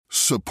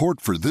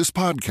Support for this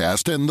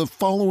podcast and the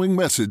following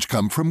message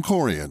come from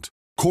Corient.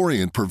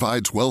 Corient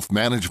provides wealth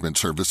management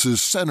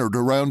services centered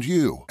around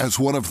you. As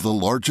one of the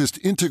largest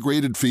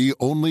integrated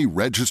fee-only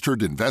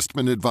registered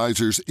investment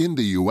advisors in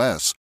the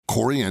U.S.,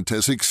 Corient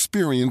has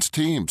experienced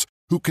teams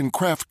who can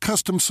craft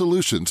custom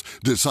solutions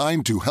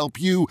designed to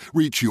help you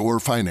reach your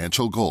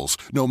financial goals,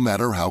 no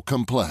matter how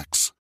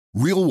complex.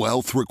 Real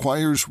wealth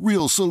requires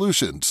real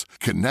solutions.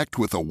 Connect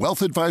with a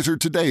wealth advisor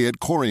today at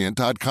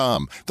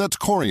Corient.com. That's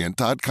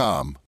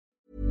Corient.com.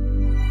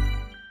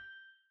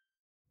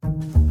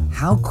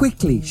 How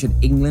quickly should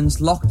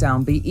England's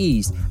lockdown be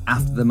eased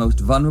after the most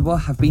vulnerable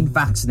have been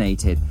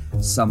vaccinated?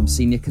 Some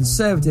senior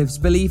Conservatives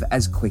believe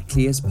as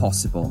quickly as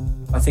possible.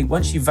 I think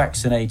once you've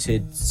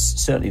vaccinated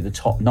certainly the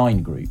top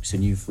 9 groups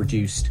and you've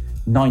reduced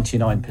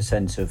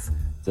 99% of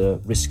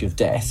the risk of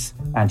death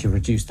and you've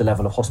reduced the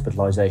level of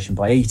hospitalisation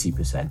by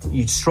 80%,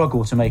 you'd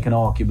struggle to make an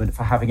argument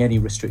for having any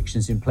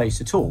restrictions in place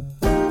at all.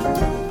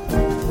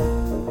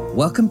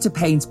 Welcome to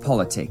Payne's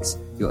Politics,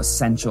 your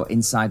essential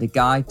insider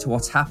guide to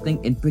what's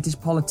happening in British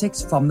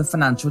politics from the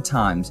Financial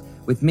Times,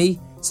 with me,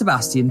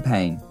 Sebastian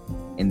Payne.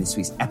 In this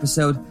week's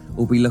episode,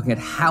 we'll be looking at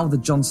how the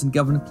Johnson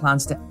government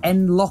plans to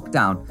end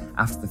lockdown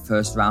after the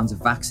first rounds of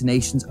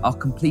vaccinations are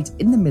complete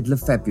in the middle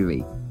of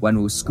February.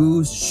 When will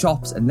schools,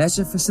 shops and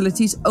leisure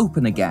facilities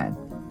open again?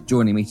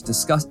 Joining me to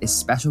discuss is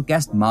special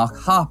guest Mark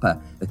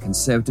Harper, the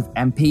Conservative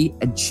MP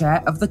and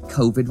chair of the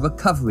COVID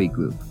Recovery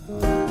Group.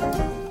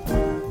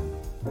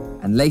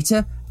 And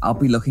later, I'll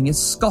be looking at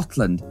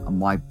Scotland and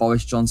why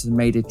Boris Johnson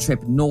made a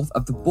trip north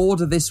of the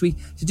border this week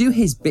to do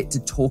his bit to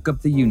talk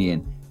up the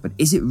union. But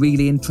is it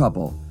really in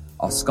trouble?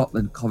 Our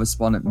Scotland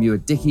correspondent Muir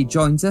Dickey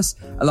joins us,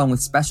 along with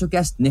special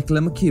guest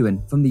Nicola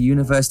McEwen from the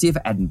University of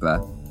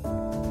Edinburgh.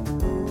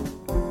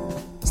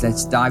 So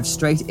let's dive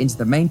straight into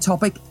the main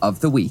topic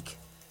of the week.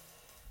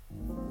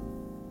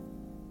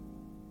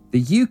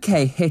 The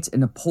UK hit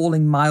an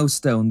appalling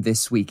milestone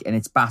this week in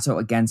its battle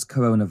against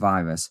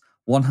coronavirus.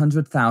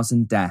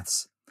 100,000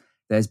 deaths.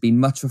 There's been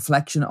much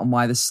reflection on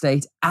why the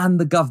state and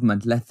the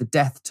government let the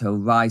death toll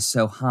rise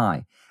so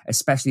high,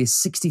 especially as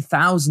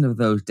 60,000 of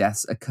those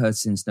deaths occurred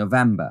since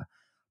November.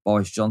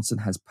 Boris Johnson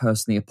has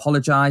personally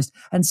apologised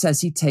and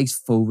says he takes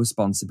full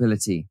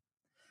responsibility.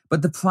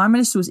 But the Prime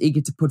Minister was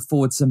eager to put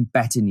forward some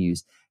better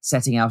news,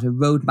 setting out a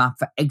roadmap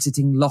for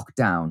exiting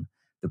lockdown.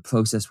 The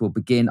process will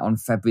begin on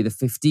February the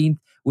 15th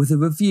with a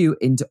review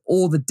into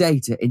all the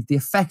data into the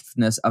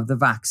effectiveness of the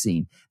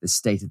vaccine, the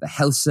state of the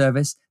health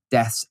service,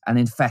 deaths and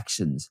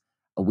infections.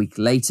 A week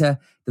later,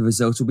 the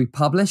results will be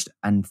published,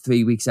 and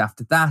 3 weeks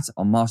after that,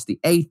 on March the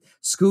 8th,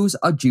 schools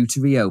are due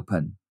to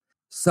reopen.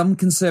 Some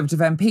Conservative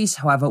MPs,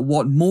 however,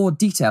 want more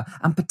detail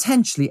and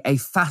potentially a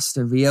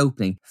faster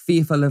reopening,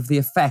 fearful of the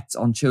effects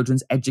on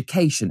children's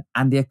education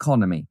and the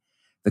economy.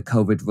 The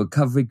COVID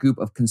Recovery Group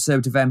of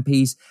Conservative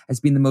MPs has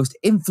been the most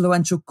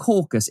influential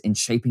caucus in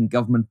shaping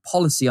government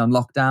policy on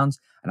lockdowns,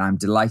 and I'm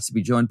delighted to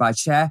be joined by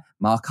Chair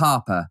Mark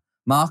Harper.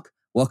 Mark,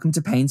 welcome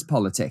to Payne's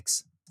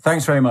Politics.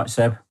 Thanks very much,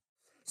 Seb.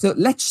 So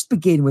let's just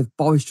begin with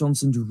Boris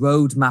Johnson's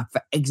roadmap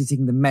for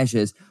exiting the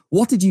measures.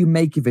 What did you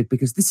make of it?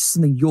 Because this is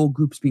something your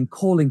group's been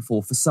calling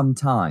for some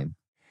time.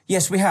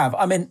 Yes, we have.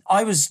 I mean,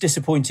 I was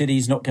disappointed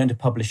he's not going to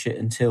publish it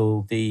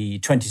until the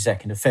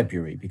 22nd of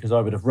February, because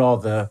I would have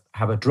rather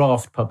have a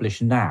draft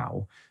published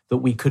now that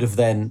we could have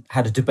then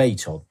had a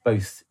debate on,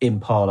 both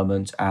in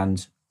Parliament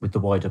and with the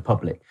wider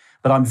public.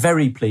 But I'm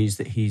very pleased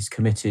that he's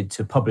committed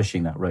to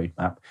publishing that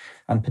roadmap,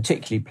 and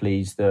particularly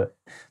pleased that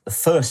the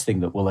first thing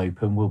that will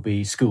open will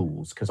be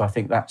schools, because I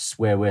think that's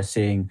where we're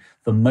seeing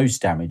the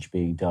most damage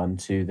being done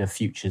to the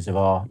futures of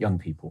our young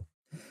people.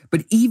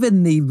 But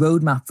even the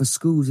roadmap for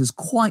schools is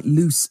quite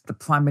loose. The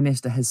Prime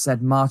Minister has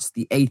said March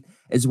the 8th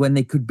is when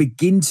they could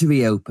begin to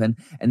reopen.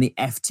 And the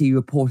FT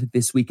reported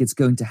this week it's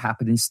going to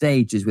happen in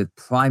stages, with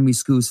primary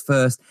schools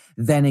first,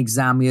 then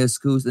exam year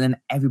schools, and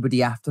then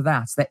everybody after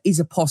that. So there is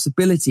a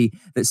possibility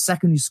that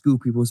secondary school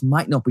pupils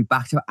might not be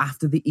back till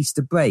after the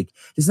Easter break.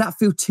 Does that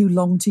feel too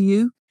long to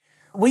you?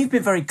 We've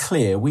been very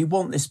clear. We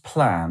want this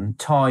plan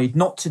tied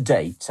not to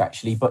dates,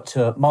 actually, but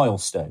to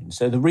milestones.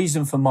 So the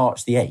reason for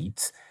March the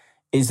 8th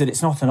is that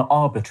it's not an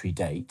arbitrary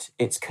date.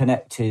 It's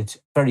connected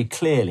very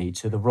clearly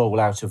to the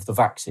rollout of the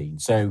vaccine.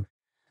 So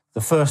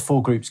the first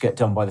 4 groups get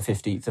done by the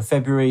 15th of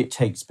February. It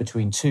takes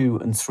between 2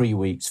 and 3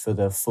 weeks for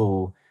the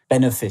full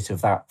benefit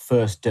of that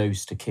first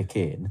dose to kick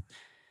in.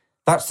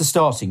 That's the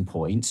starting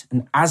point.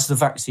 And as the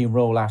vaccine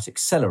rollout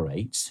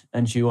accelerates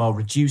and you are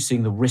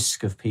reducing the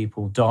risk of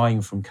people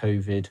dying from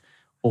COVID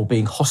or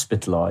being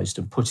hospitalised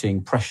and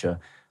putting pressure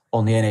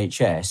on the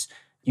NHS,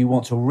 you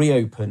want to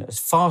reopen as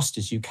fast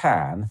as you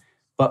can,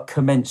 but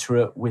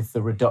commensurate with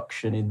the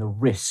reduction in the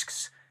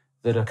risks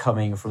that are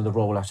coming from the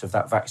rollout of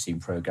that vaccine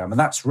programme. And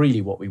that's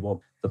really what we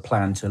want the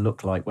plan to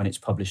look like when it's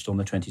published on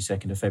the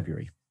 22nd of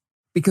February.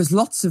 Because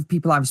lots of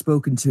people I've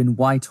spoken to in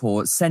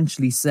Whitehall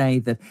essentially say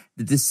that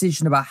the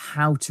decision about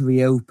how to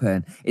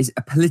reopen is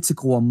a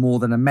political one more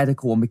than a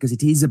medical one, because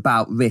it is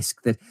about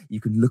risk, that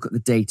you can look at the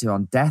data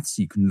on deaths,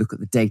 you can look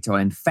at the data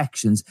on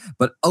infections,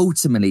 but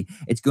ultimately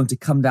it's going to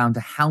come down to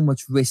how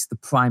much risk the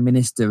Prime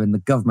Minister and the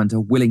government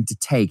are willing to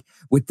take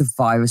with the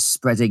virus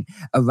spreading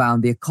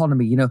around the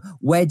economy. You know,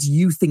 where do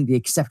you think the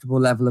acceptable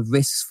level of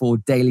risks for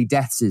daily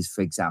deaths is,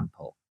 for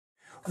example?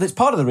 That's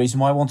part of the reason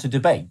why I want to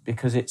debate,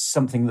 because it's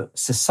something that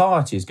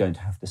society is going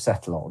to have to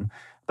settle on.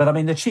 But I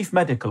mean, the chief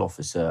medical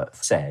officer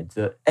said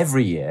that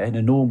every year, in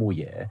a normal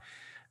year,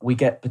 we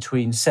get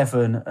between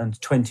 7,000 and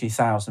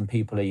 20,000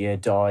 people a year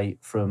die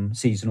from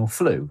seasonal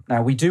flu.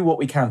 Now, we do what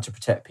we can to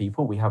protect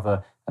people. We have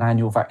an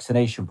annual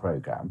vaccination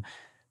programme,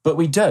 but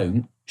we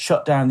don't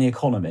shut down the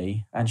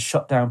economy and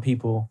shut down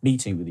people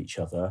meeting with each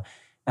other.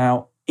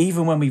 Now,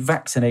 even when we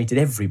vaccinated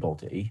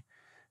everybody,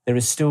 there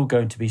is still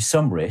going to be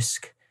some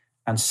risk,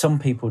 and some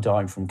people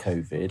dying from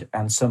COVID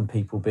and some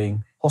people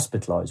being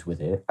hospitalised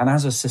with it. And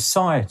as a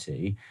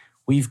society,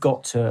 we've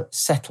got to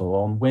settle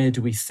on where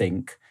do we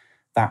think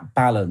that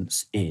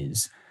balance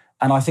is.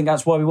 And I think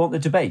that's why we want the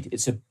debate.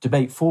 It's a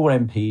debate for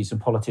MPs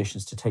and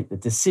politicians to take the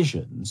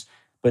decisions,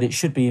 but it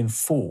should be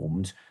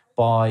informed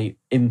by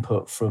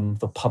input from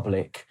the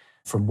public,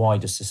 from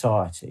wider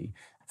society.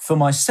 For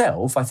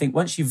myself, I think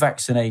once you've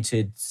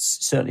vaccinated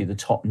certainly the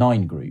top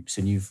 9 groups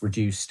and you've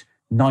reduced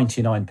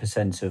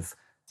 99% of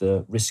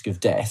the risk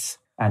of death,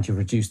 and you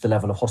reduce the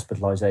level of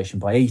hospitalisation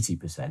by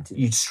 80%,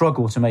 you'd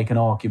struggle to make an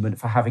argument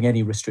for having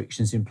any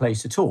restrictions in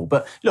place at all.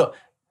 But look,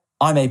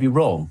 I may be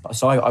wrong.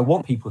 So I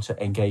want people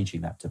to engage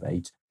in that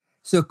debate.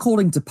 So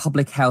according to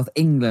Public Health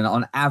England,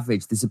 on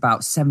average, there's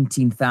about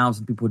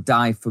 17,000 people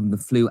die from the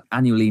flu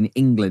annually in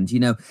England.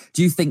 You know,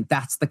 do you think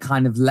that's the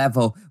kind of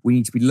level we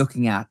need to be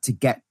looking at to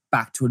get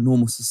back to a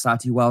normal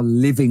society while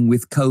living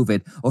with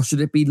COVID? Or should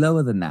it be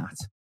lower than that?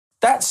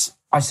 That's,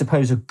 I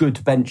suppose, a good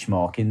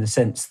benchmark in the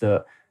sense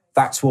that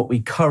that's what we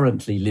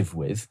currently live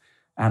with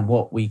and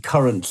what we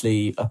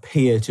currently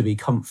appear to be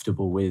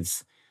comfortable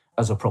with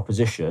as a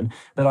proposition.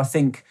 But I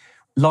think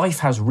life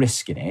has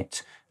risk in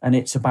it, and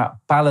it's about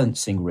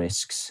balancing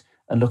risks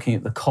and looking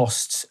at the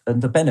costs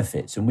and the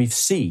benefits. And we've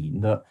seen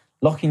that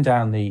locking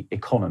down the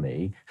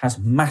economy has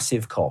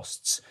massive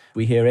costs.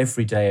 We hear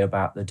every day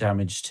about the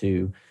damage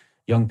to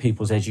young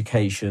people's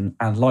education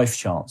and life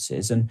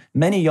chances. And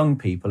many young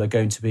people are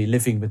going to be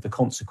living with the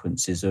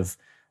consequences of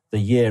the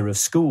year of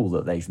school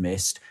that they've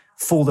missed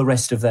for the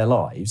rest of their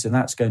lives. And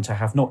that's going to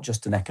have not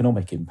just an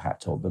economic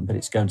impact on them, but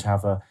it's going to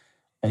have an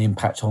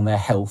impact on their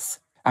health.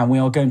 And we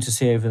are going to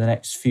see over the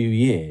next few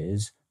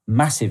years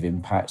massive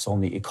impacts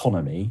on the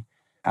economy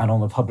and on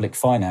the public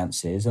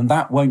finances. And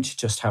that won't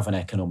just have an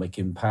economic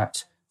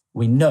impact.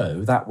 We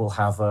know that will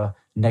have a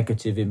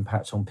negative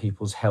impact on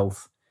people's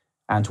health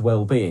and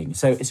well-being.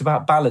 So it's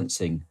about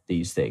balancing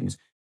these things.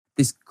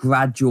 This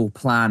gradual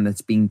plan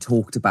that's being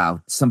talked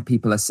about, some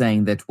people are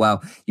saying that,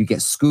 well, you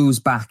get schools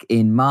back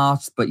in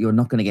March, but you're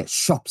not going to get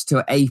shops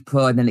till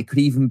April, and then it could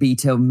even be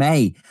till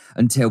May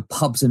until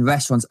pubs and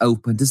restaurants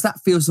open. Does that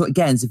feel, so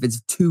again, as if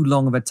it's too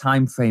long of a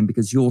time frame,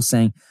 because you're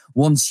saying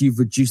once you've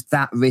reduced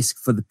that risk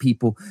for the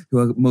people who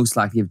are most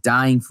likely of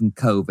dying from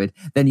COVID,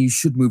 then you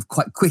should move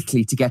quite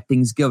quickly to get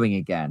things going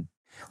again?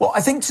 Well,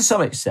 I think to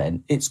some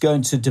extent it's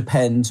going to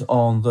depend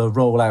on the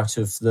rollout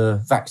of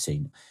the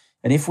vaccine.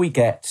 And if we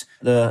get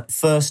the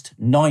first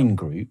 9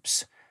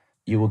 groups,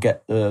 you will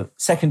get the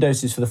second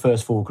doses for the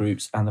first 4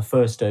 groups and the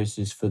first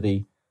doses for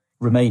the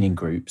remaining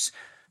groups.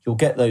 You'll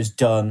get those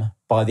done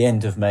by the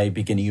end of May,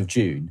 beginning of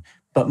June.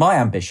 But my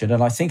ambition,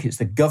 and I think it's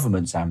the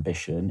government's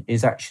ambition,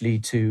 is actually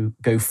to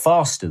go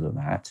faster than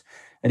that.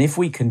 And if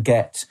we can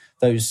get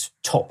those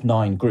top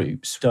 9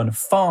 groups done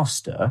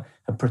faster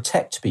and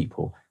protect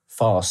people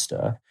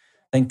faster,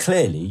 then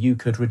clearly you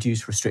could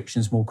reduce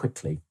restrictions more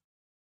quickly.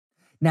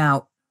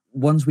 Now,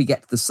 once we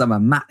get to the summer,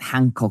 Matt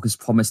Hancock has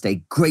promised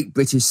a great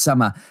British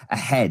summer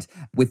ahead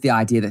with the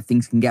idea that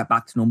things can get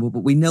back to normal.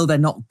 But we know they're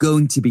not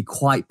going to be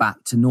quite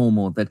back to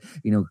normal, that,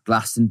 you know,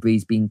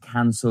 Glastonbury's been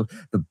cancelled,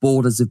 the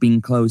borders have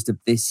been closed up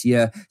this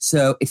year.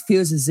 So it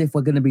feels as if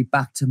we're going to be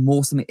back to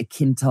more something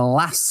akin to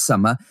last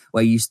summer,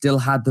 where you still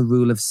had the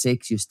rule of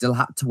 6, you still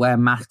had to wear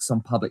masks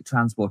on public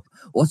transport.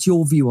 What's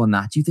your view on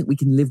that? Do you think we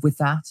can live with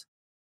that?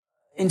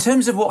 In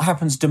terms of what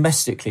happens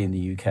domestically in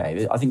the UK,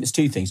 I think there's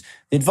 2 things.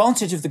 The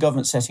advantage of the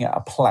government setting out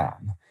a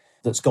plan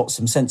that's got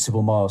some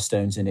sensible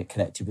milestones in it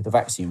connected with the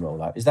vaccine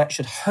rollout is that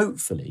should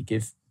hopefully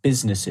give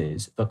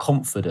businesses the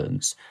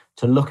confidence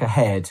to look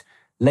ahead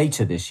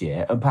later this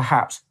year and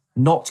perhaps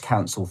not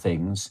cancel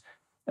things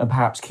and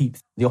perhaps keep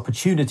the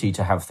opportunity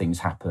to have things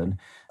happen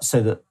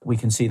so that we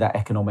can see that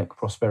economic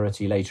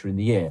prosperity later in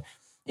the year.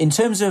 In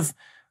terms of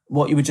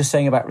what you were just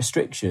saying about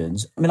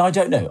restrictions, I mean, I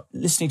don't know.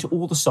 Listening to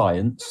all the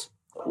science,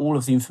 all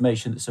of the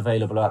information that's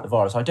available about the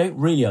virus, I don't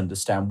really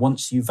understand,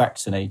 once you've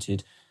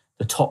vaccinated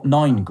the top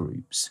 9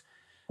 groups,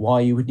 why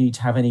you would need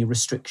to have any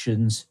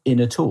restrictions in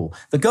at all.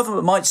 The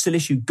government might still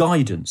issue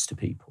guidance to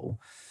people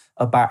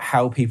about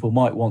how people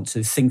might want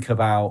to think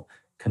about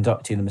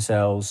conducting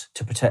themselves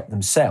to protect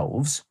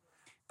themselves.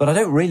 But I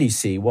don't really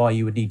see why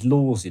you would need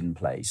laws in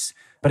place.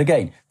 But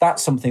again,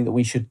 that's something that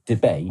we should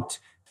debate.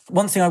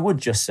 One thing I would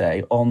just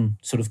say on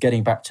sort of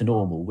getting back to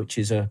normal, which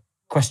is a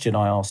question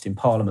I asked in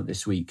Parliament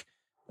this week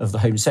of the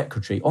Home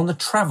Secretary, on the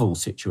travel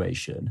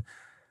situation,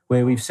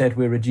 where we've said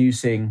we're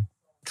reducing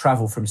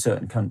travel from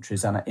certain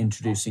countries and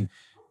introducing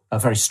a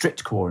very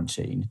strict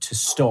quarantine to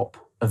stop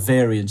a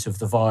variant of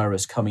the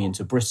virus coming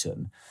into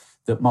Britain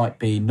that might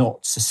be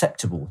not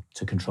susceptible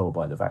to control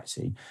by the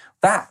vaccine.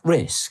 That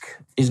risk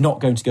is not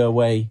going to go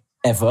away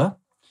ever.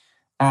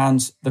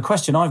 And the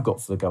question I've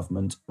got for the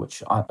government,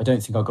 which I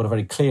don't think I've got a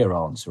very clear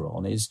answer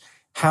on, is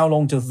how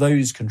long do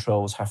those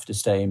controls have to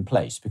stay in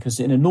place? Because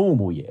in a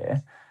normal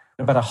year,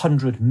 about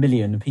 100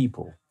 million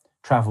people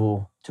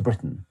travel to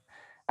Britain.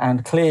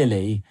 And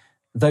clearly,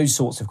 those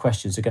sorts of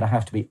questions are going to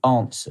have to be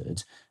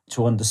answered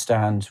to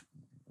understand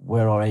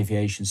where our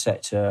aviation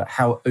sector,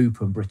 how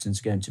open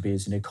Britain's going to be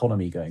as an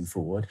economy going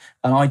forward.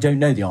 And I don't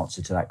know the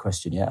answer to that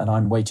question yet, and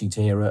I'm waiting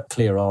to hear a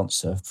clear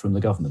answer from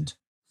the government.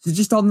 So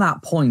just on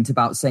that point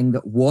about saying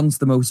that once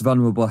the most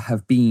vulnerable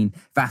have been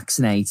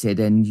vaccinated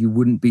and you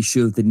wouldn't be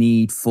sure of the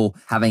need for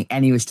having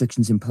any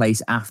restrictions in place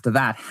after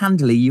that,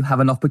 handily, you have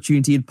an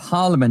opportunity in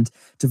Parliament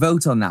to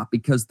vote on that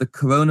because the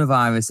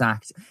Coronavirus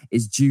Act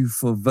is due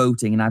for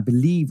voting. And I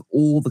believe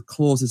all the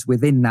clauses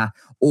within that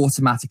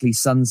automatically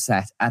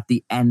sunset at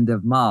the end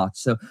of March.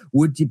 So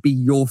would it be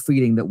your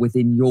feeling that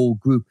within your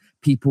group,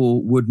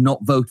 people would not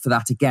vote for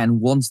that again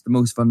once the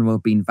most vulnerable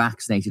have been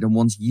vaccinated and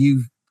once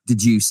you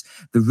deduce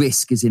the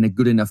risk is in a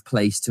good enough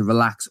place to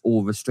relax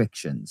all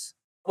restrictions?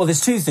 Well,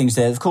 there's two things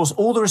there. Of course,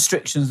 all the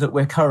restrictions that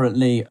we're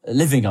currently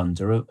living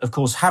under, of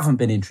course, haven't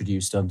been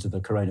introduced under the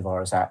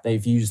Coronavirus Act.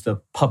 They've used the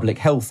Public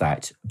Health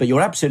Act. But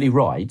you're absolutely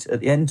right.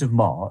 At the end of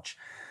March,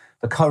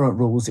 the current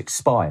rules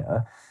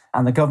expire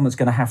and the government's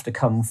going to have to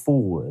come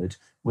forward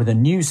with a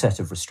new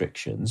set of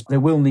restrictions. There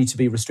will need to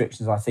be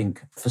restrictions, I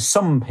think, for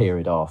some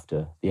period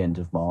after the end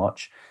of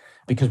March,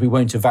 because we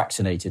won't have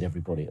vaccinated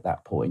everybody at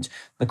that point.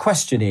 The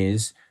question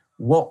is,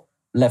 what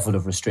level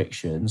of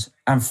restrictions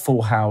and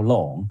for how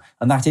long?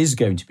 And that is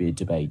going to be a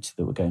debate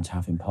that we're going to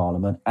have in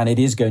Parliament. And it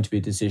is going to be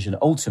a decision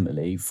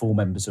ultimately for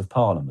members of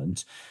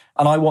Parliament.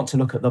 And I want to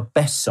look at the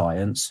best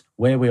science,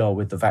 where we are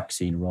with the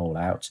vaccine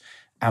rollout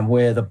and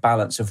where the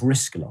balance of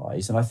risk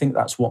lies. And I think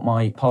that's what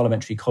my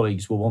parliamentary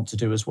colleagues will want to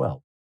do as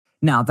well.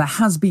 Now, there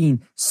has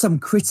been some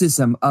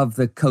criticism of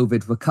the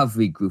COVID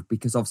recovery group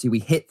because obviously we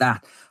hit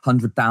that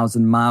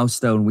 100,000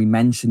 milestone we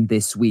mentioned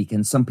this week.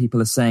 And some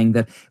people are saying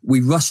that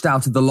we rushed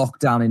out of the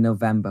lockdown in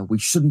November. We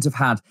shouldn't have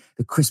had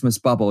the Christmas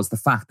bubbles. The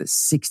fact that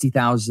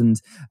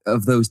 60,000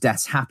 of those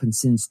deaths happened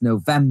since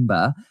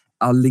November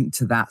are linked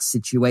to that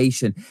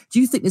situation.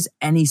 Do you think there's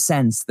any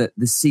sense that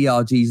the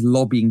CRG's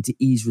lobbying to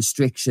ease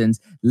restrictions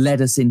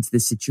led us into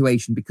this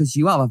situation? Because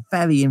you are a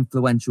very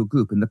influential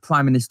group and the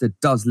Prime Minister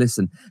does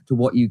listen to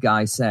what you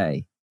guys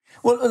say.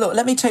 Well, look,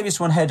 let me take this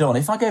one head on.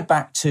 If I go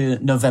back to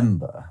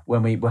November,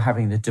 when we were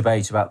having the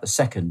debate about the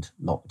second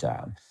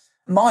lockdown,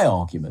 my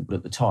argument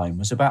at the time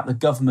was about the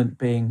government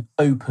being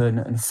open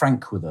and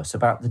frank with us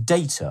about the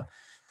data.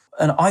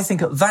 And I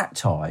think at that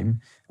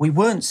time, we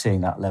weren't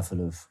seeing that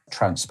level of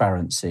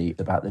transparency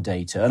about the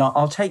data. And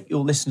I'll take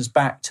your listeners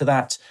back to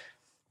that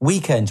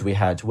weekend we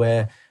had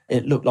where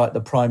it looked like the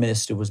Prime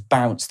Minister was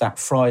bounced that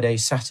Friday,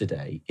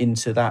 Saturday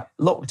into that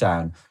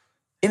lockdown.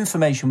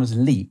 Information was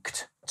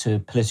leaked to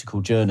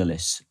political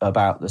journalists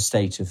about the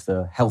state of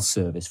the health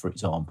service, for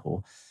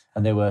example.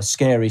 And there were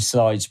scary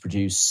slides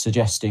produced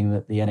suggesting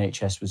that the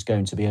NHS was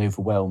going to be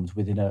overwhelmed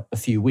within a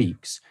few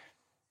weeks.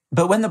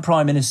 But when the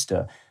Prime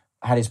Minister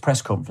had his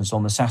press conference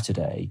on the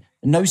Saturday,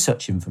 no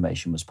such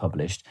information was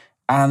published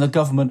and the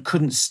government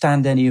couldn't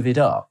stand any of it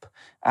up.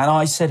 And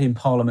I said in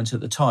Parliament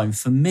at the time,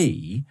 for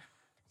me,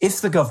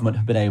 if the government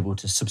had been able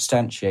to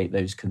substantiate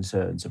those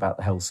concerns about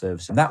the health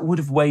service, that would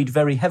have weighed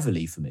very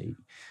heavily for me.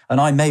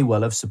 And I may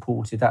well have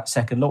supported that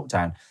second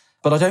lockdown.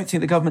 But I don't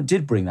think the government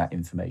did bring that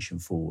information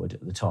forward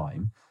at the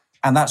time.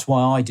 And that's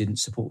why I didn't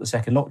support the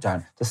second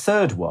lockdown. The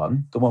third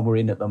one, the one we're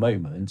in at the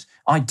moment,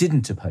 I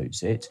didn't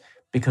oppose it,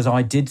 because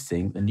I did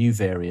think the new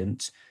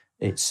variant,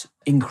 its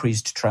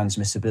increased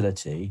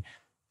transmissibility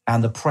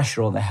and the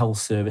pressure on the health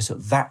service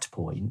at that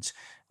point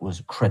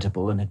was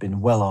credible and had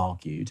been well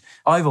argued.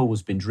 I've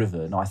always been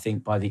driven, I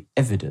think, by the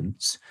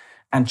evidence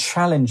and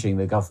challenging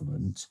the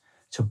government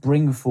to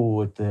bring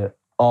forward the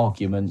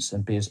arguments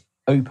and be as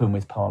open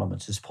with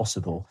Parliament as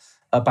possible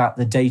about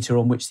the data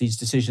on which these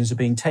decisions are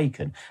being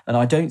taken. And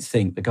I don't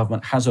think the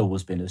government has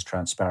always been as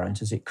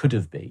transparent as it could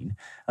have been.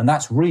 And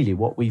that's really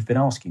what we've been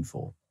asking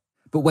for.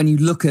 But when you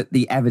look at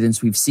the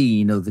evidence we've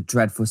seen of the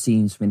dreadful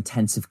scenes from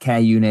intensive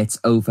care units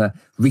over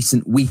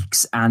recent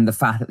weeks and the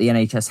fact that the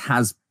NHS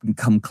has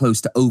come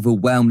close to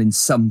overwhelmed in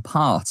some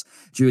part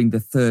during the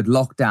third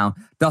lockdown,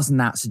 doesn't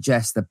that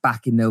suggest that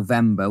back in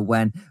November,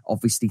 when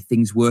obviously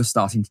things were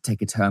starting to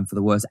take a turn for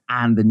the worse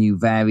and the new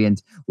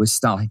variant was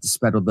starting to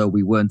spread, although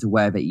we weren't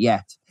aware of it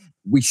yet,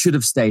 we should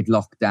have stayed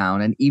locked down?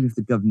 And even if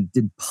the government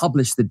didn't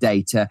publish the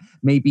data,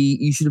 maybe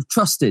you should have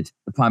trusted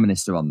the Prime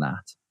Minister on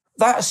that.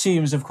 That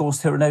assumes, of course,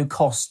 there are no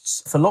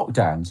costs for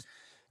lockdowns.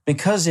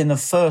 Because in the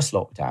first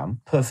lockdown,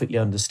 perfectly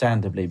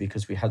understandably,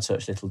 because we had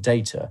such little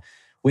data,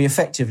 we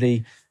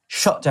effectively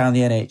shut down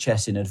the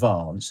NHS in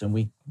advance and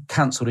we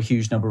cancelled a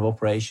huge number of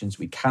operations.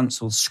 We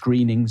cancelled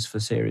screenings for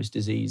serious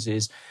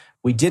diseases.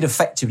 We did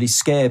effectively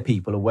scare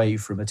people away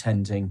from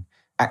attending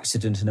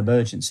accident and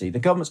emergency. The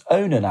government's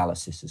own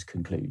analysis has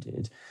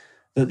concluded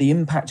that the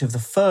impact of the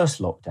first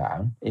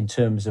lockdown in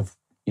terms of,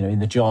 in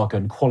the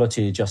jargon,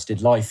 quality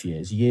adjusted life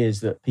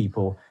years that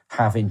people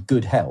have in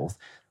good health,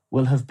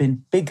 will have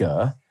been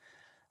bigger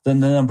than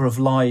the number of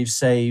lives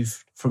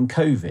saved from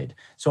COVID.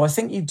 So I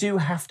think you do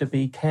have to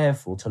be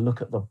careful to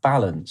look at the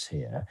balance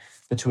here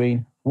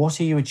between what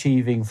are you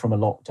achieving from a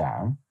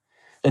lockdown,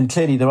 and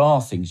clearly there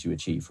are things you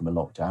achieve from a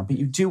lockdown, but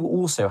you do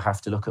also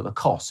have to look at the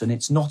costs, and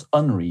it's not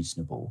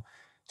unreasonable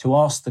to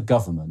ask the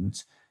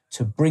government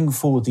to bring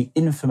forward the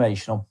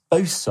information on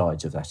both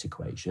sides of that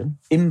equation,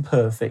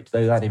 imperfect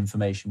though that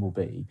information will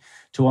be,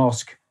 to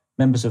ask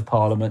members of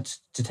Parliament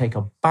to take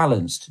a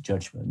balanced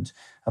judgment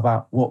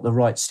about what the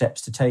right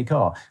steps to take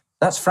are.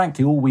 That's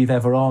frankly all we've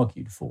ever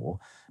argued for.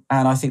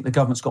 And I think the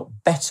government's got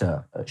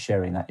better at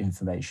sharing that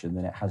information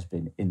than it has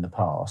been in the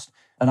past.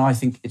 And I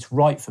think it's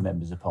right for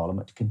members of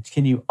Parliament to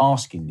continue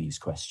asking these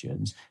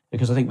questions,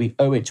 because I think we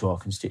owe it to our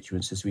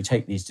constituents as we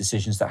take these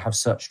decisions that have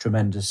such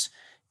tremendous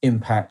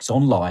impacts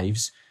on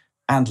lives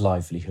and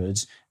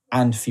livelihoods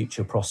and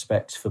future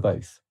prospects for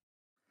both.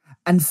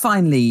 And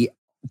finally,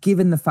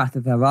 given the fact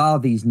that there are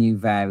these new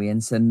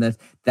variants and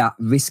that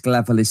risk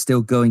level is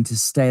still going to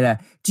stay there,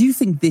 do you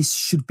think this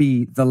should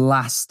be the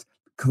last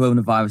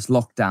coronavirus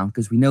lockdown?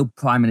 Because we know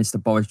Prime Minister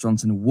Boris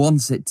Johnson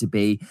wants it to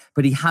be,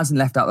 but he hasn't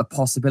left out the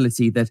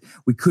possibility that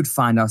we could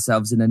find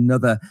ourselves in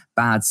another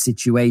bad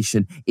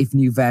situation if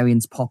new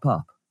variants pop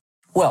up.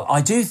 Well,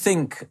 I do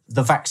think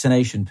the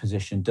vaccination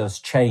position does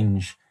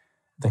change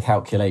the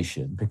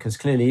calculation, because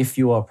clearly if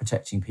you are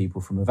protecting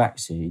people from a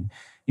vaccine,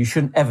 you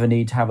shouldn't ever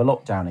need to have a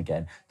lockdown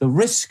again. The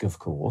risk, of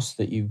course,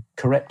 that you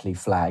correctly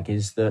flag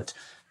is that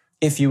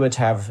if you were to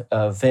have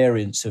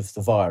variants of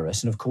the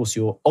virus, and of course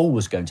you're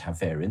always going to have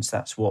variants,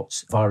 that's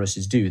what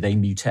viruses do, they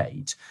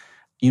mutate,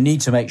 you need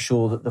to make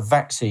sure that the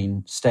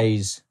vaccine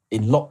stays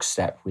in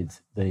lockstep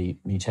with the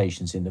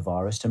mutations in the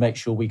virus to make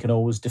sure we can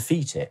always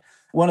defeat it.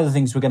 One of the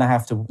things we're going to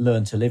have to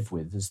learn to live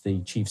with, as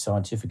the chief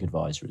scientific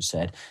advisor has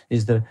said,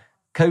 is that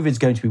COVID's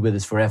going to be with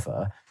us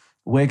forever.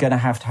 We're going to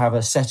have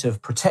a set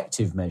of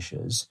protective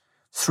measures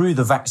through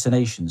the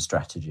vaccination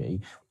strategy,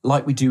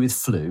 like we do with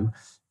flu.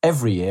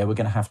 Every year, we're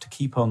going to have to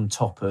keep on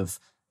top of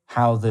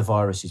how the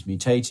virus is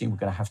mutating. We're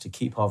going to have to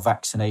keep our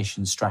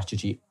vaccination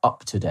strategy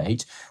up to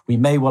date. We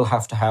may well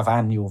have to have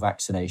annual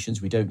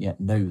vaccinations. We don't yet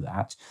know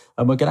that.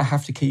 And we're going to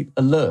have to keep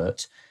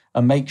alert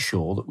and make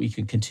sure that we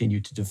can continue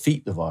to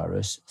defeat the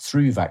virus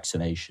through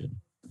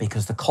vaccination,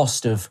 because the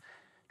cost of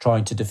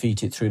trying to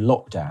defeat it through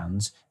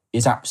lockdowns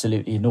is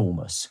absolutely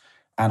enormous.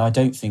 And I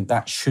don't think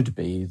that should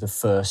be the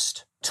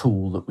first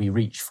tool that we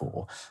reach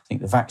for. I think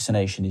the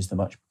vaccination is the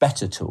much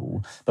better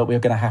tool, but we're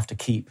going to have to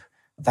keep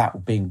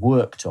that being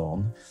worked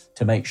on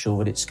to make sure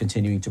that it's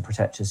continuing to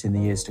protect us in the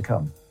years to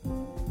come.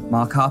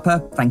 Mark Harper,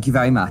 thank you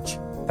very much.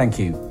 Thank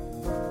you.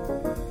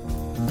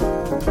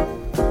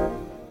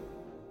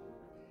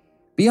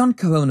 Beyond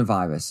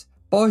coronavirus,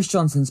 Boris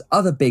Johnson's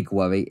other big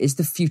worry is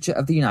the future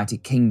of the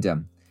United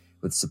Kingdom.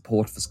 With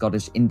support for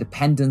Scottish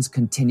independence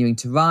continuing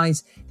to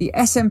rise, the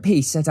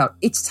SNP set out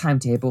its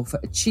timetable for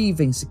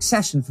achieving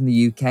succession from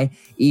the UK,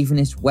 even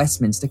if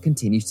Westminster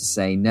continues to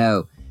say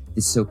no.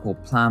 This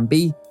so-called Plan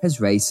B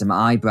has raised some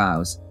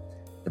eyebrows.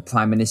 The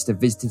Prime Minister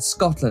visited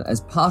Scotland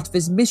as part of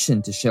his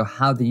mission to show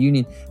how the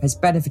Union has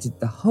benefited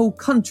the whole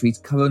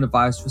country's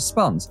coronavirus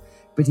response,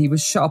 but he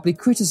was sharply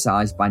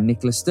criticised by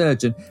Nicola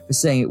Sturgeon for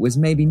saying it was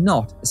maybe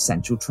not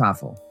essential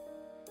travel.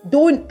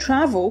 Don't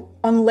travel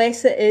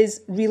unless it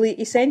is really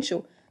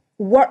essential.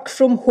 Work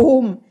from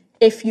home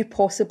if you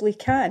possibly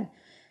can.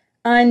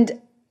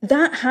 And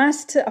that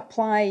has to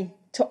apply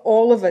to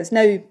all of us.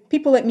 Now,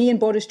 people like me and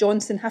Boris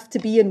Johnson have to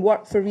be in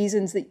work for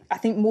reasons that I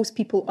think most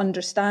people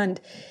understand.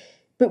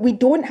 But we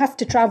don't have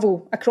to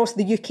travel across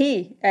the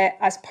UK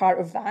as part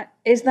of that.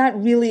 Is that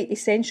really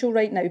essential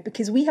right now?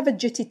 Because we have a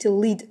duty to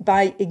lead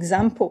by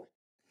example.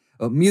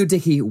 Well, Muir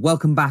Dickey,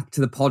 welcome back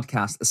to the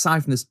podcast.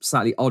 Aside from this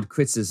slightly odd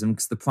criticism,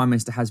 because the Prime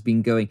Minister has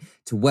been going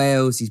to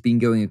Wales, he's been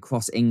going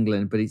across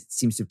England, but he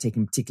seems to have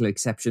taken particular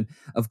exception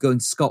of going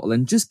to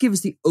Scotland. Just give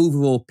us the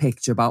overall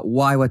picture about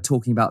why we're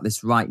talking about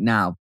this right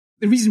now.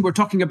 The reason we're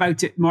talking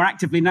about it more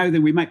actively now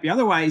than we might be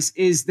otherwise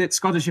is that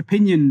Scottish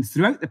opinion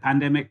throughout the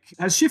pandemic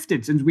has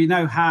shifted. And we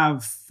now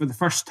have, for the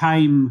first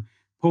time,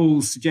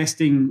 polls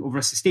suggesting over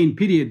a sustained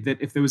period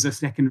that if there was a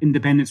second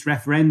independence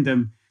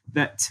referendum,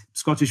 that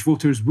Scottish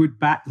voters would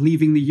back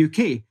leaving the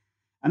UK.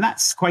 And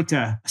that's quite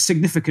a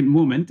significant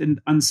moment,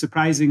 and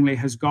unsurprisingly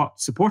has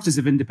got supporters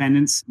of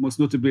independence, most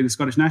notably the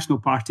Scottish National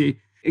Party,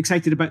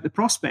 excited about the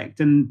prospect.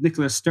 And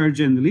Nicola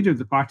Sturgeon, the leader of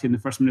the party and the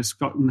First Minister of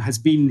Scotland, has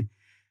been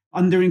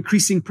under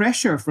increasing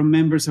pressure from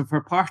members of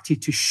her party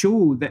to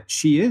show that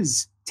she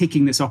is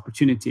taking this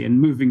opportunity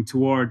and moving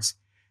towards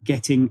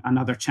getting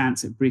another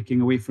chance at breaking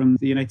away from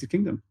the United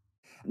Kingdom.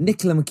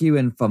 Nicola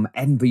McEwen from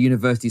Edinburgh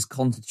University's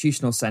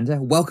Constitutional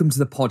Centre, welcome to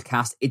the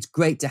podcast. It's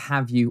great to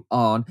have you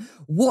on.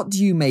 What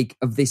do you make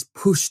of this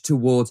push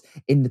towards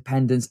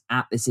independence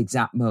at this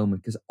exact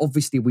moment? Because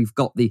obviously we've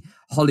got the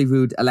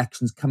Holyrood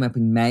elections coming up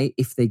in May.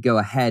 If they go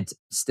ahead,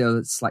 still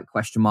a slight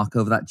question mark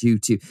over that due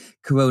to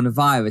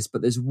coronavirus.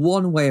 But there's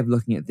one way of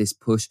looking at this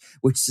push,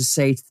 which is to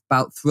say it's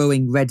about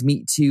throwing red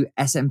meat to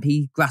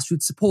SNP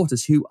grassroots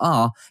supporters who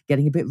are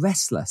getting a bit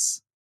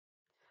restless.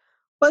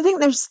 Well, I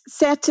think there's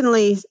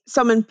certainly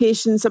some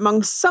impatience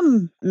among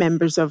some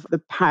members of the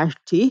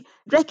party,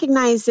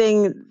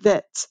 recognising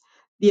that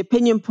the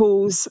opinion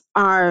polls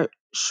are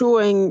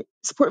showing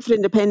support for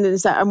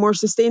independence at a more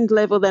sustained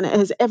level than it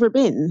has ever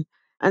been.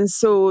 And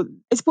so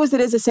I suppose there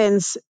is a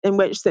sense in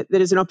which that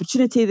there is an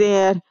opportunity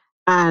there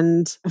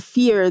and a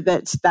fear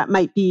that that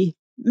might be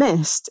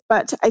missed.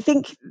 But I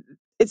think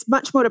it's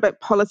much more about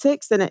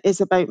politics than it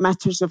is about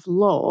matters of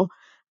law.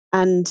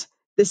 And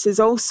this is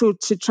also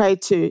to try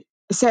to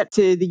assert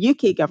to the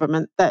UK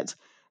government that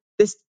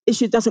this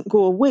issue doesn't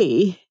go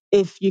away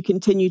if you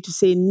continue to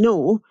say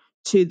no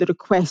to the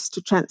request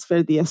to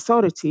transfer the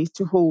authority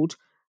to hold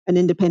an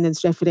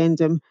independence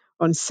referendum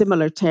on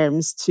similar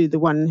terms to the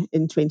one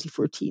in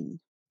 2014.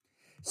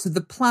 So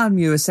the plan,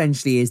 Muir,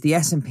 essentially is the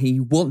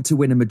SNP want to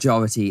win a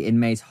majority in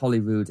May's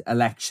Holyrood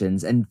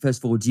elections. And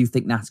first of all, do you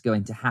think that's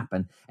going to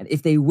happen? And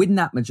if they win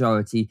that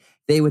majority,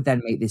 they would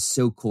then make this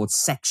so-called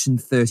Section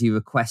 30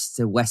 request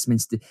to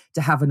Westminster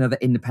to have another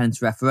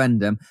independence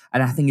referendum.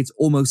 And I think it's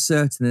almost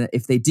certain that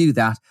if they do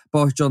that,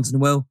 Boris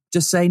Johnson will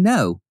just say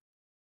no.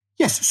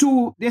 Yes,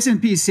 so the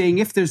SNP is saying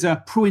if there's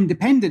a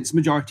pro-independence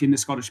majority in the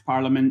Scottish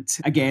Parliament,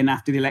 again,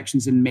 after the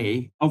elections in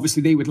May,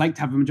 obviously they would like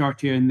to have a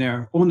majority on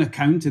their own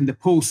account, and the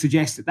polls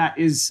suggest that that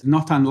is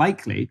not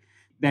unlikely,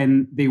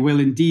 then they will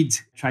indeed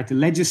try to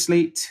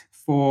legislate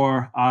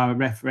for a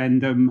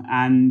referendum.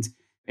 And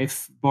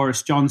if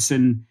Boris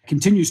Johnson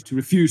continues to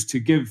refuse to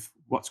give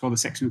what's called a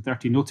Section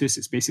 30 notice,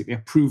 it's basically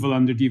approval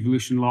under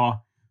devolution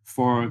law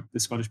for the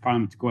Scottish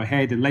Parliament to go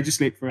ahead and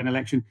legislate for an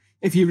election.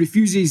 If he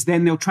refuses,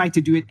 then they'll try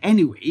to do it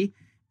anyway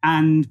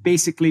and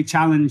basically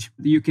challenge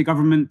the UK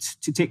government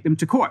to take them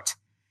to court.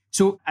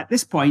 So at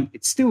this point,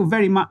 it's still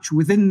very much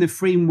within the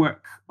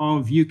framework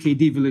of UK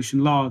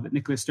devolution law that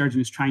Nicola Sturgeon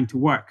is trying to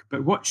work.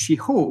 But what she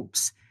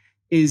hopes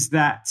is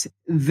that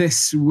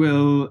this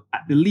will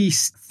at the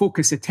least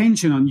focus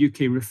attention on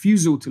UK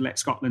refusal to let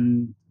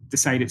Scotland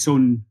decide its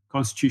own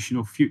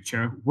constitutional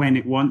future when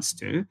it wants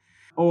to.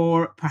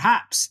 Or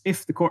perhaps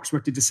if the courts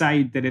were to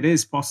decide that it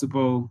is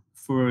possible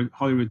for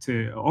Holyrood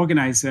to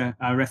organise a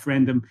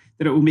referendum,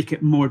 that it will make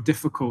it more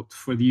difficult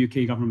for the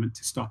UK government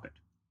to stop it.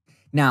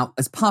 Now,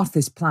 as part of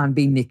this plan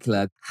B,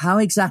 Nicola, how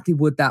exactly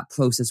would that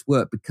process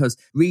work? Because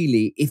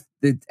really, if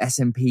the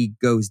SNP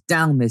goes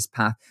down this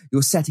path,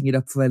 you're setting it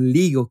up for a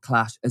legal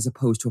clash as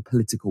opposed to a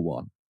political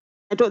one.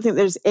 I don't think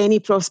there's any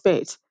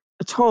prospect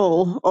at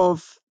all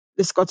of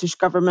the Scottish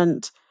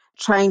government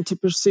trying to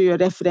pursue a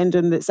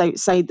referendum that's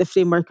outside the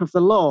framework of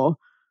the law.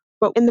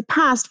 But in the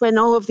past, when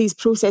all of these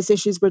process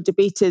issues were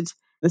debated,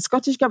 the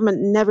Scottish government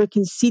never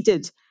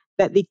conceded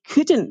that they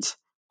couldn't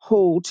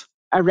hold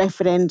a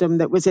referendum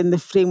that was in the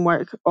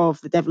framework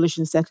of the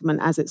devolution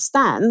settlement as it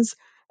stands.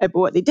 But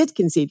what they did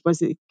concede was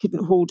they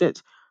couldn't hold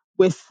it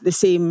with the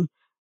same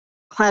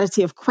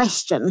clarity of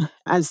question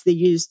as they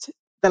used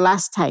the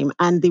last time,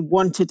 and they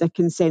wanted a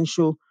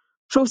consensual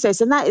process.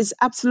 And that is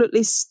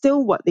absolutely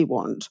still what they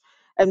want.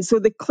 And so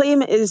the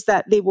claim is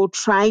that they will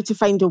try to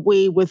find a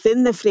way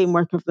within the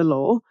framework of the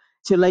law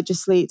to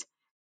legislate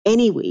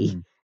anyway.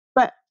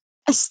 But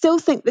I still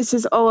think this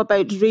is all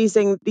about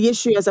raising the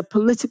issue as a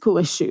political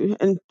issue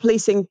and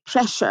placing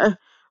pressure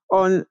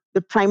on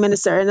the Prime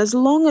Minister. And as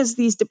long as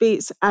these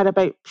debates are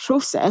about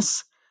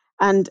process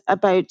and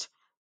about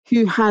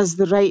who has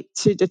the right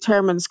to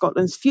determine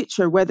Scotland's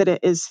future, whether it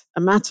is a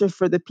matter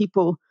for the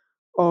people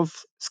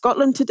of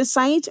Scotland to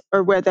decide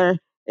or whether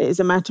it is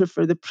a matter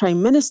for the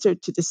Prime Minister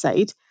to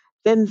decide,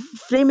 then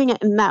framing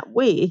it in that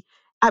way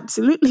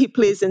absolutely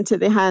plays into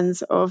the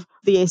hands of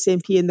the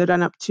SNP in the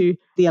run-up to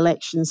the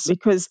elections,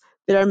 because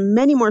there are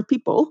many more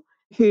people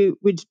who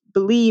would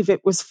believe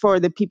it was for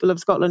the people of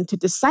Scotland to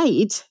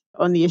decide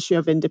on the issue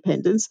of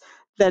independence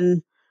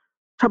than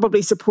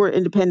probably support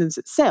independence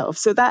itself.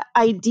 So that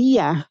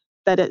idea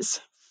that it's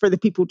for the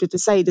people to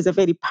decide is a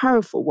very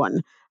powerful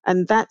one,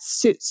 and that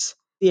suits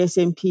the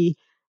SNP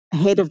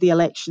ahead of the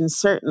elections,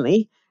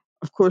 certainly.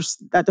 Of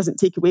course, that doesn't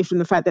take away from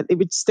the fact that they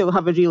would still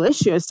have a real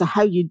issue as to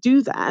how you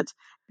do that.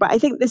 But I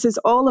think this is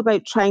all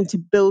about trying to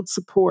build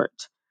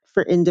support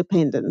for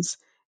independence.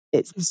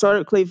 It's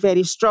historically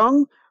very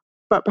strong,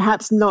 but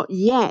perhaps not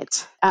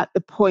yet at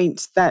the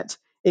point that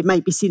it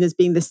might be seen as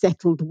being the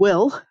settled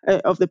will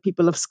of the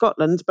people of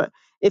Scotland. But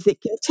if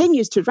it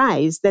continues to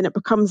rise, then it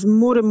becomes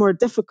more and more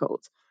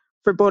difficult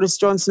for Boris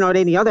Johnson or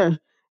any other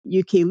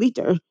UK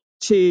leader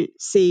to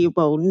say,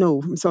 well,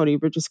 no, I'm sorry,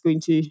 we're just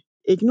going to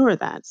ignore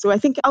that. So I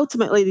think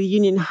ultimately the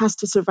union has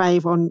to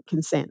survive on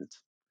consent.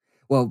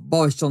 Well,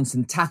 Boris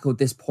Johnson tackled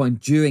this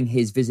point during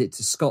his visit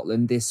to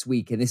Scotland this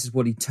week, and this is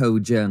what he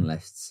told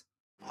journalists.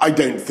 I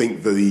don't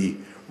think the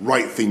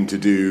right thing to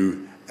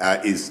do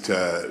is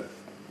to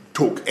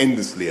talk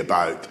endlessly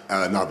about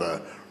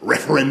another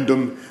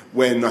referendum,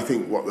 when I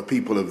think what the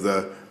people of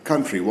the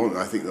country want,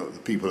 and I think that the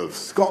people of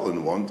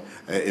Scotland want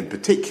in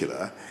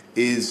particular,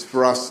 is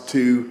for us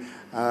to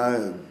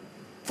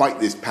fight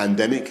this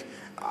pandemic.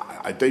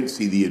 I don't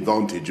see the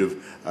advantage of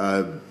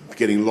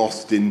getting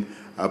lost in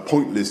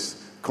pointless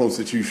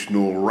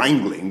constitutional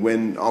wrangling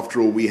when,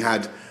 after all, we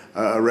had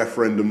a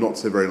referendum not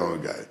so very long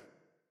ago.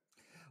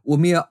 Well,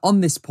 Mia,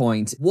 on this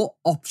point, what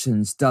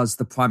options does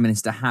the Prime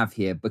Minister have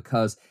here?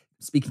 Because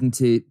speaking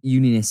to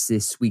unionists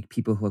this week,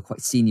 people who are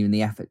quite senior in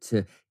the effort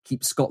to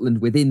keep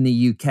Scotland within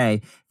the UK,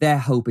 their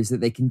hope is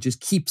that they can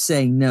just keep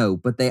saying no,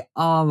 but they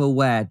are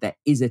aware there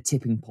is a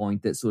tipping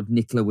point that sort of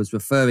Nicola was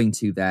referring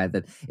to there,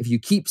 that if you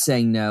keep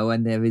saying no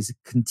and there is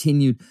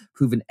continued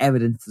proven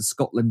evidence that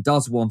Scotland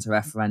does want a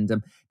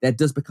referendum, there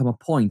does become a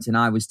point, and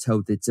I was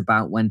told that it's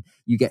about when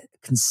you get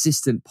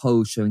consistent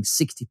polls showing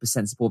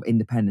 60% support of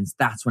independence,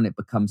 that's when it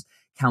becomes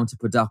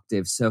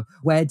counterproductive. So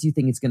where do you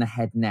think it's going to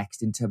head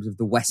next in terms of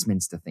the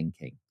Westminster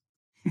thinking?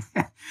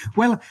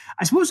 Well,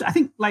 I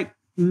think like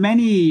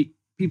many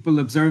people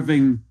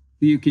observing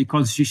the UK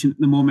Constitution at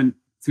the moment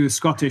through a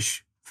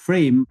Scottish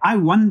frame, I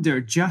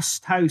wonder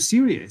just how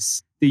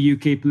serious the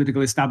UK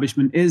political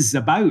establishment is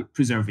about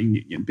preserving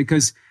union,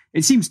 because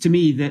it seems to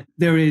me that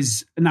there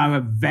is now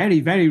a very,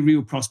 very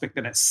real prospect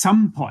that at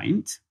some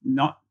point,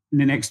 not in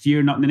the next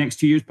year, not in the next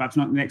 2 years, perhaps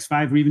not in the next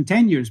 5 or even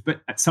 10 years,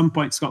 but at some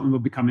point Scotland will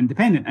become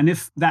independent. And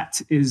if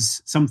that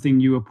is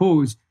something you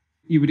oppose,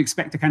 you would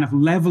expect a kind of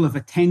level of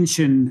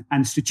attention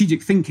and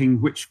strategic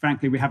thinking, which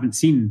frankly we haven't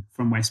seen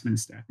from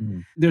Westminster.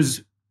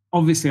 There's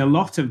obviously a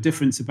lot of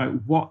difference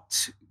about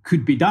what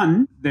could be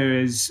done. There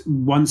is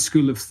one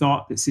school of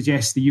thought that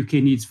suggests the UK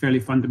needs fairly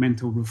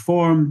fundamental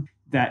reform,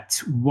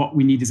 that what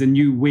we need is a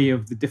new way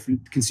of the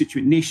different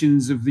constituent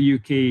nations of the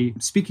UK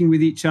speaking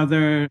with each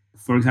other.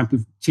 For example,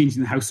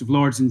 changing the House of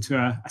Lords into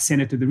a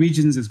Senate of the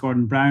Regions, as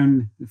Gordon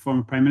Brown, the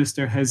former Prime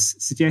Minister, has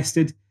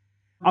suggested.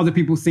 Other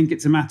people think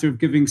it's a matter of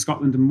giving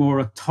Scotland more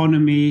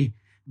autonomy.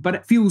 But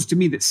it feels to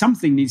me that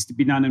something needs to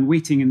be done, and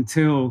waiting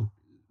until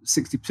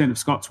 60% of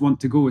Scots want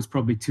to go is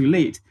probably too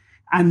late.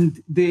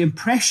 And the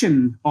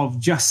impression of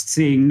just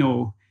saying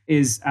no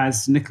is,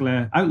 as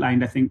Nicola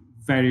outlined, I think,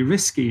 very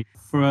risky.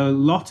 For a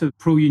lot of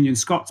pro-union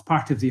Scots,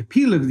 part of the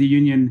appeal of the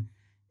union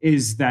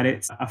is that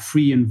it's a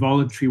free and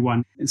voluntary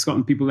one. In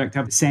Scotland, people like to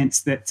have the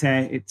sense that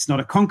it's not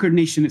a conquered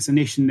nation, it's a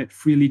nation that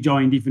freely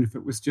joined, even if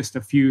it was just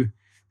a few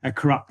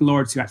corrupt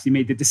lords who actually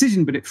made the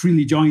decision, but it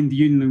freely joined the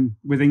union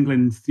with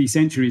England 3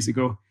 centuries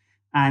ago.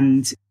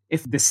 And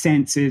if the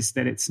sense is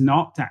that it's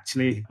not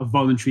actually a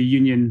voluntary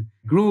union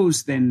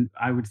grows, then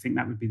I would think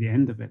that would be the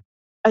end of it.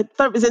 I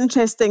thought it was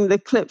interesting, the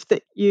clip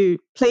that you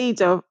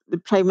played of the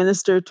Prime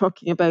Minister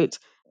talking about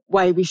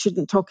why we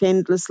shouldn't talk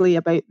endlessly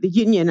about the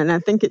union. And I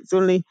think it's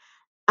only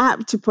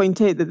apt to point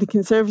out that the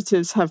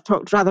Conservatives have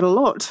talked rather a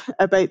lot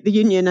about the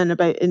union and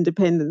about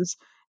independence,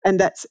 and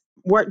that's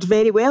worked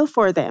very well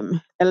for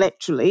them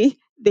electorally.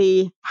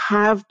 They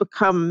have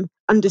become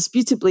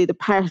undisputably the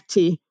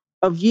party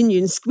of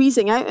union,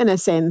 squeezing out, in a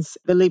sense,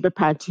 the Labour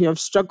Party, who have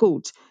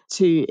struggled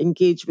to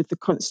engage with the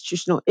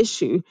constitutional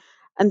issue.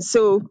 And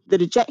so the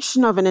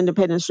rejection of an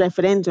independence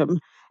referendum,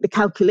 the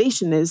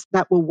calculation is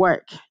that will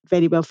work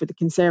very well for the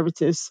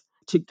Conservatives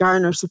to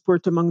garner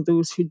support among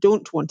those who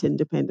don't want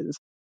independence.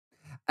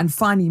 And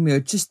finally, Muir,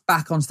 just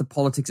back onto the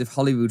politics of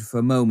Holyrood for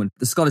a moment.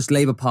 The Scottish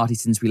Labour Party,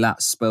 since we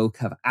last spoke,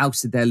 have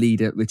ousted their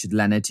leader, Richard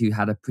Leonard, who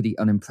had a pretty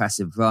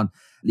unimpressive run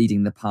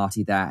leading the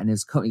party there, and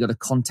has currently got a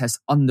contest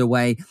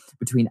underway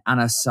between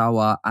Anas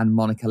Sarwar and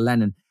Monica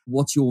Lennon.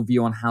 What's your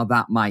view on how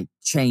that might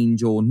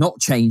change or not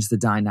change the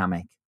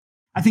dynamic?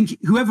 I think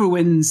whoever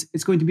wins,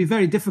 it's going to be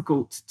very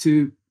difficult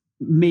to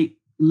make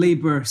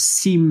Labour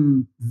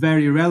seem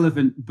very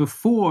relevant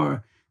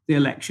before the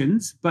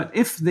elections. But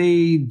if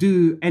they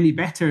do any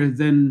better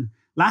than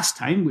last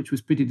time, which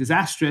was pretty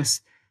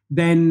disastrous,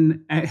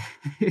 then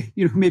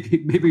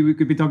maybe we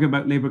could be talking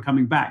about Labour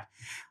coming back.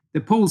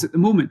 The polls at the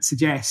moment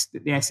suggest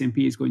that the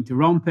SNP is going to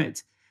romp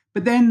it.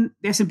 But then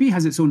the SNP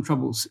has its own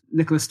troubles.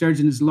 Nicola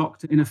Sturgeon is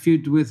locked in a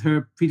feud with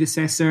her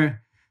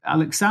predecessor,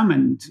 Alex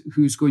Salmond,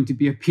 who's going to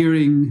be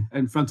appearing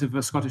in front of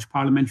a Scottish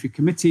Parliamentary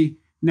Committee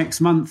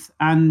next month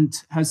and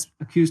has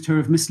accused her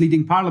of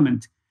misleading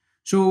Parliament.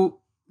 So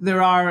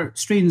there are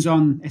strains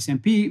on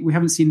SNP. We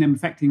haven't seen them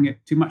affecting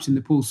it too much in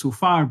the polls so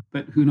far,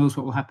 but who knows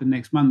what will happen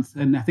next month.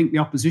 And I think the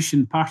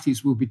opposition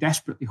parties will be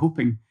desperately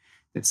hoping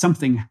that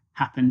something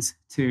happens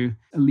to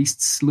at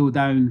least slow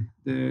down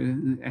the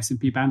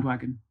SNP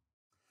bandwagon.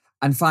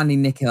 And finally,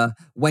 Nicola,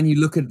 when you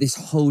look at this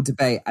whole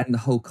debate and the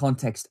whole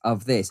context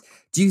of this,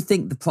 do you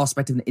think the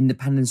prospect of an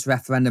independence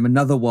referendum,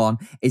 another one,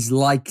 is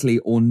likely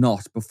or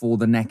not before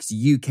the next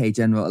UK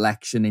general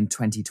election in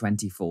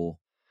 2024?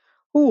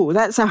 Oh,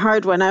 that's a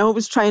hard one. I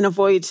always try and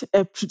avoid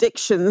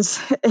predictions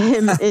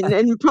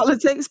in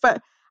politics,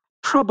 but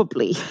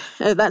probably.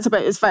 That's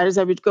about as far as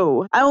I would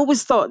go. I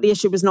always thought the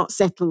issue was not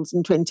settled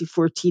in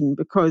 2014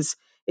 because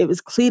it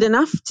was clear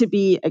enough to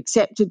be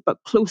accepted,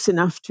 but close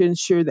enough to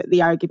ensure that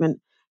the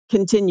argument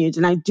continued.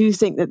 And I do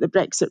think that the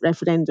Brexit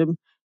referendum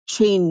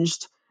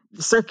changed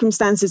the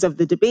circumstances of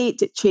the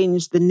debate. It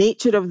changed the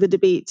nature of the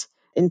debate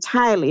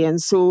entirely.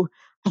 And so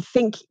I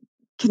think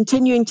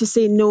continuing to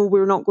say, no,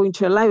 we're not going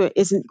to allow it,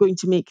 isn't going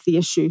to make the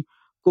issue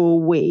go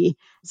away.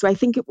 So I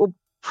think it will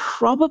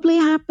probably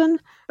happen,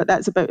 but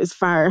that's about as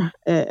far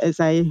as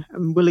I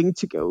am willing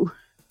to go.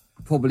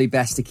 Probably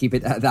best to keep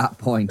it at that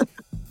point.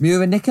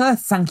 Muir and Nicola,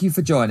 thank you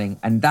for joining.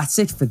 And that's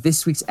it for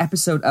this week's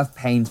episode of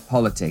Payne's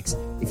Politics.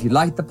 If you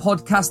like the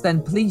podcast,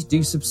 then please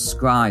do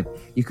subscribe.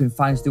 You can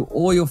find us through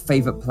all your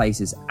favourite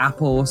places,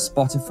 Apple,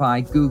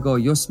 Spotify, Google,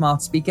 your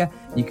smart speaker.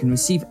 You can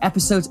receive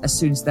episodes as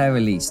soon as they're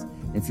released.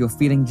 If you're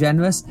feeling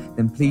generous,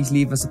 then please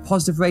leave us a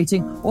positive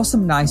rating or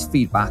some nice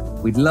feedback.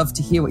 We'd love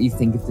to hear what you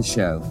think of the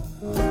show.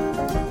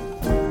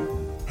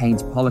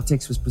 Payne's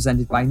Politics was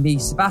presented by me,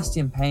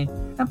 Sebastian Payne,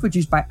 and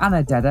produced by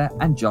Anna Dedder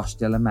and Josh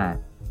Delamere.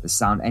 The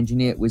sound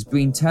engineer was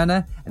Breen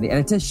Turner and the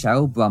editor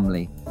Cheryl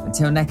Brumley.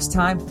 Until next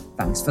time,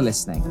 thanks for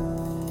listening.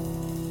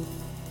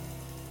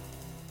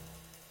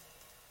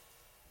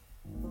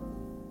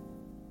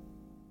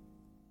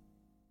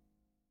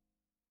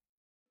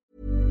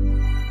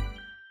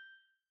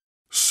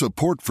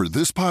 Support for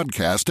this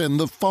podcast and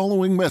the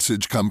following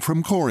message come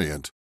from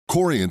Corient.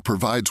 Corient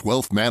provides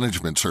wealth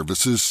management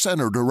services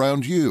centered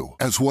around you.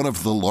 As one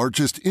of the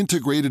largest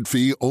integrated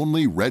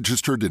fee-only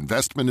registered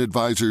investment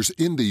advisors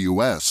in the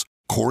U.S.,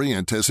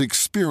 Corient has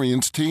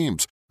experienced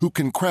teams who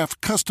can craft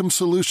custom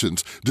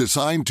solutions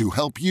designed to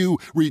help you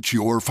reach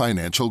your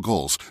financial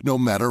goals, no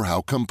matter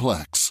how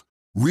complex.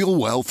 Real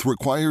wealth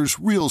requires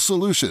real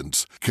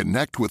solutions.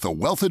 Connect with a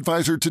wealth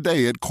advisor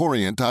today at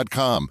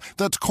Corient.com.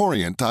 That's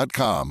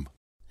Corient.com.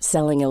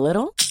 Selling a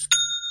little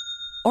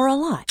or a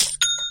lot?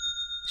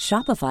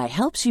 Shopify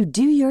helps you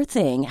do your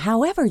thing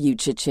however you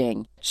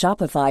cha-ching.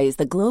 Shopify is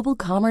the global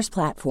commerce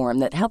platform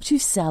that helps you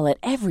sell at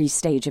every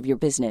stage of your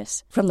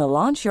business. From the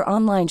launch your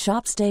online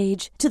shop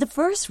stage to the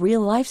first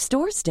real-life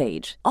store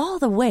stage, all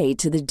the way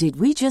to the did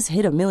we just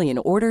hit a million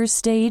orders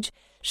stage.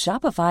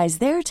 Shopify is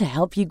there to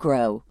help you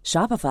grow.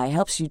 Shopify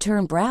helps you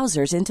turn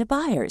browsers into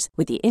buyers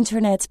with the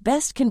internet's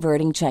best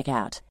converting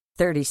checkout.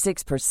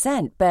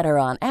 36% better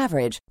on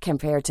average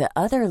compared to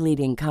other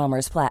leading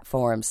commerce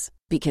platforms.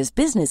 Because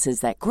businesses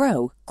that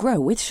grow, grow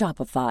with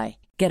Shopify.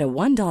 Get a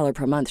 $1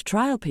 per month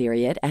trial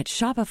period at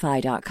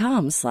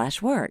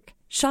shopify.com/work.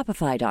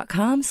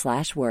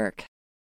 Shopify.com/work.